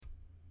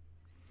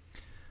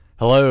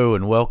Hello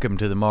and welcome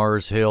to the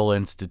Mars Hill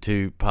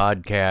Institute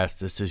podcast.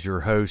 This is your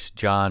host,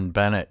 John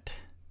Bennett.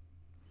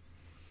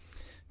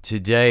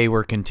 Today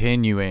we're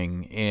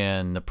continuing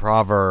in the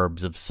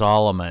Proverbs of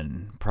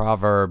Solomon,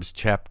 Proverbs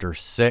chapter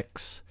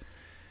 6.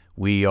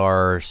 We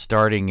are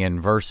starting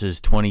in verses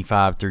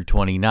 25 through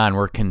 29.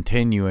 We're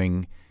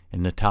continuing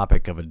in the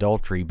topic of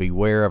adultery.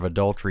 Beware of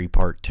adultery,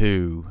 part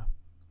 2.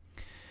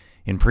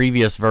 In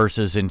previous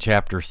verses in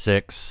chapter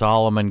 6,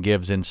 Solomon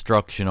gives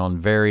instruction on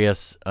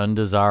various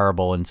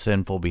undesirable and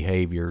sinful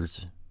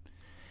behaviors.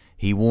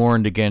 He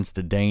warned against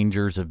the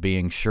dangers of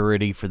being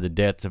surety for the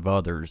debts of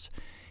others.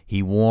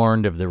 He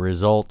warned of the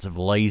results of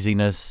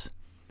laziness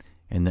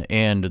and the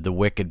end of the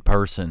wicked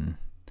person.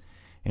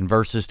 In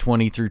verses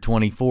 20 through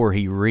 24,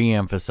 he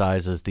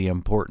re-emphasizes the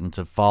importance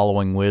of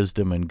following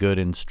wisdom and good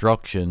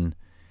instruction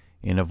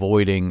in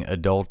avoiding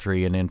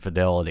adultery and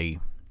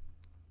infidelity.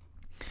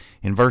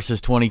 In verses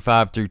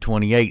 25 through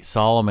 28,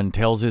 Solomon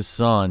tells his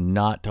son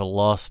not to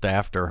lust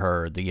after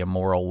her, the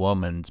immoral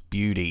woman's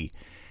beauty,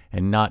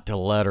 and not to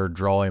let her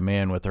draw him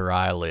in with her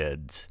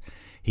eyelids.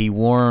 He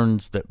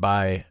warns that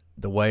by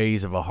the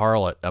ways of a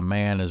harlot, a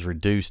man is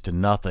reduced to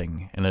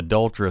nothing. An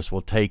adulteress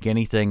will take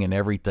anything and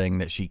everything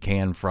that she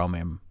can from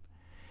him.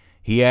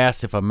 He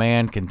asks if a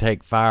man can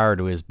take fire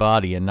to his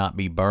body and not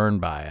be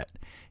burned by it.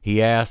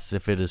 He asks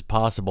if it is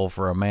possible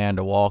for a man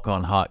to walk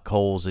on hot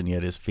coals and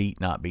yet his feet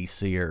not be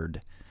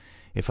seared.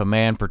 If a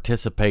man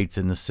participates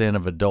in the sin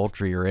of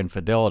adultery or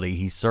infidelity,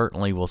 he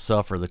certainly will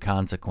suffer the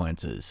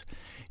consequences.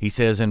 He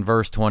says in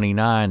verse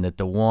 29 that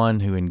the one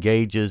who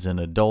engages in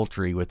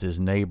adultery with his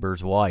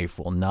neighbor's wife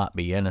will not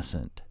be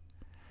innocent.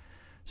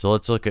 So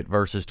let's look at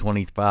verses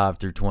 25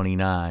 through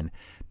 29.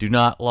 Do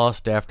not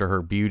lust after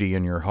her beauty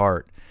in your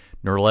heart,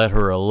 nor let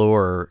her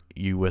allure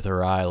you with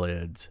her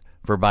eyelids.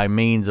 For by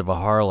means of a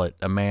harlot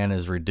a man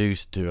is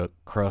reduced to a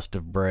crust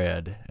of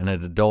bread, and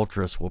an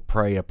adulteress will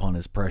prey upon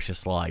his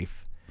precious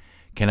life.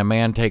 Can a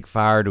man take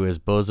fire to his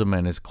bosom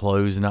and his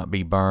clothes not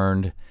be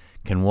burned?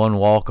 Can one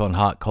walk on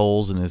hot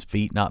coals and his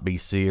feet not be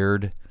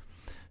seared?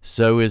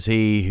 So is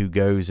he who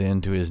goes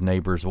in to his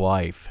neighbor's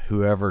wife.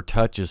 Whoever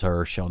touches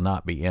her shall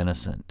not be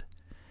innocent.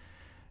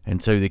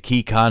 And so the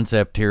key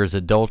concept here is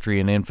adultery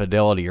and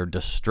infidelity are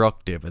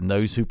destructive, and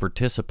those who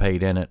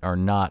participate in it are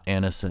not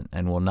innocent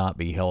and will not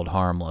be held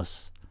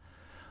harmless.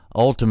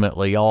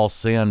 Ultimately, all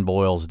sin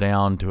boils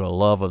down to a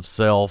love of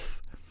self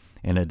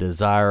and a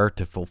desire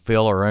to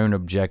fulfill our own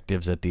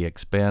objectives at the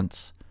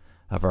expense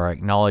of our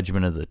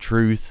acknowledgement of the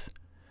truth,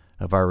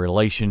 of our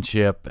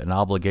relationship and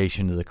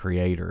obligation to the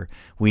Creator.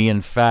 We,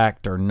 in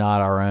fact, are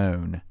not our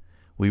own.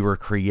 We were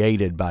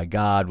created by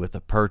God with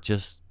a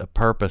purpose,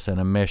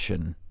 and a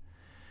mission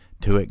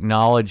to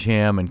acknowledge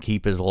Him and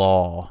keep His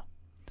law.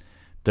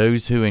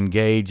 Those who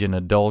engage in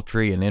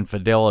adultery and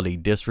infidelity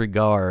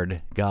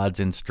disregard God's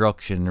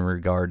instruction in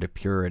regard to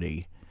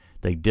purity.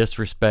 They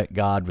disrespect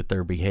God with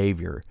their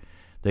behavior.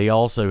 They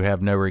also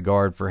have no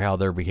regard for how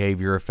their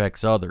behavior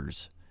affects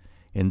others.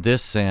 In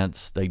this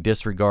sense, they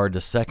disregard the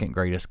second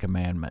greatest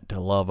commandment, to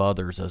love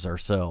others as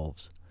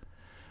ourselves.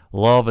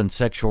 Love and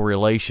sexual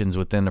relations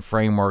within the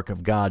framework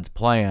of God's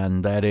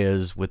plan, that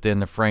is,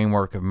 within the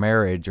framework of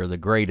marriage, are the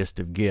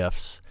greatest of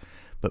gifts.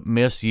 But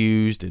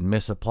misused and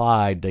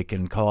misapplied, they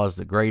can cause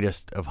the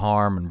greatest of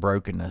harm and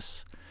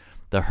brokenness.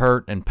 The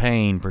hurt and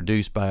pain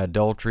produced by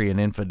adultery and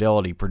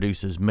infidelity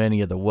produces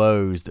many of the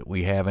woes that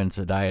we have in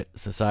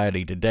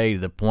society today, to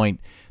the point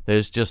that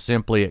it's just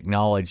simply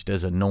acknowledged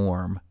as a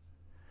norm.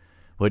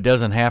 Well, it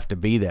doesn't have to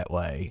be that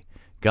way.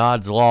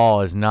 God's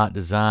law is not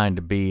designed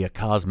to be a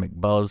cosmic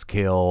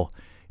buzzkill.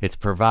 It's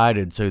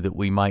provided so that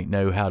we might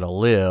know how to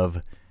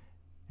live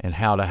and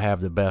how to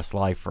have the best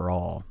life for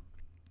all.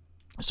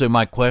 So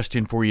my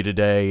question for you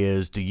today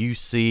is, do you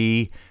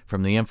see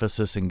from the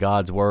emphasis in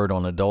God's word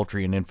on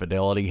adultery and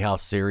infidelity how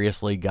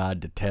seriously God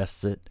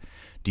detests it?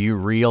 Do you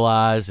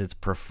realize its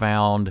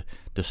profound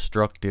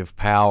destructive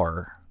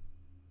power?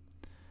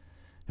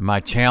 And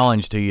my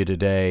challenge to you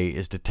today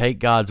is to take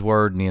God's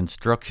word and the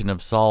instruction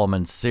of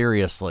Solomon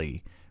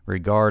seriously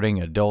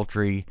regarding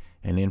adultery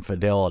and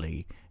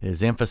infidelity. It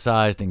is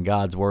emphasized in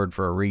God's word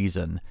for a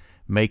reason.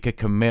 Make a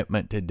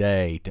commitment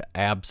today to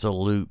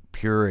absolute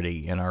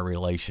purity in our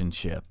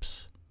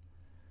relationships.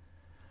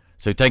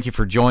 So thank you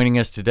for joining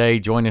us today.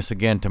 Join us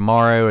again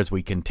tomorrow as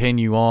we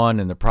continue on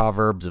in the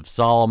Proverbs of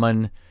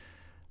Solomon.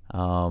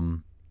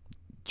 Join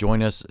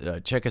us,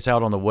 check us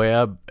out on the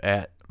web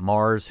at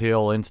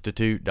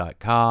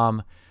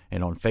marshillinstitute.com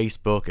and on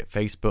Facebook at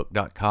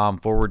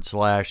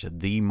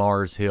facebook.com/The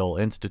Mars Hill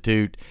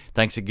Institute.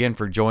 Thanks again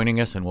for joining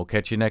us, and we'll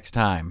catch you next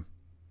time.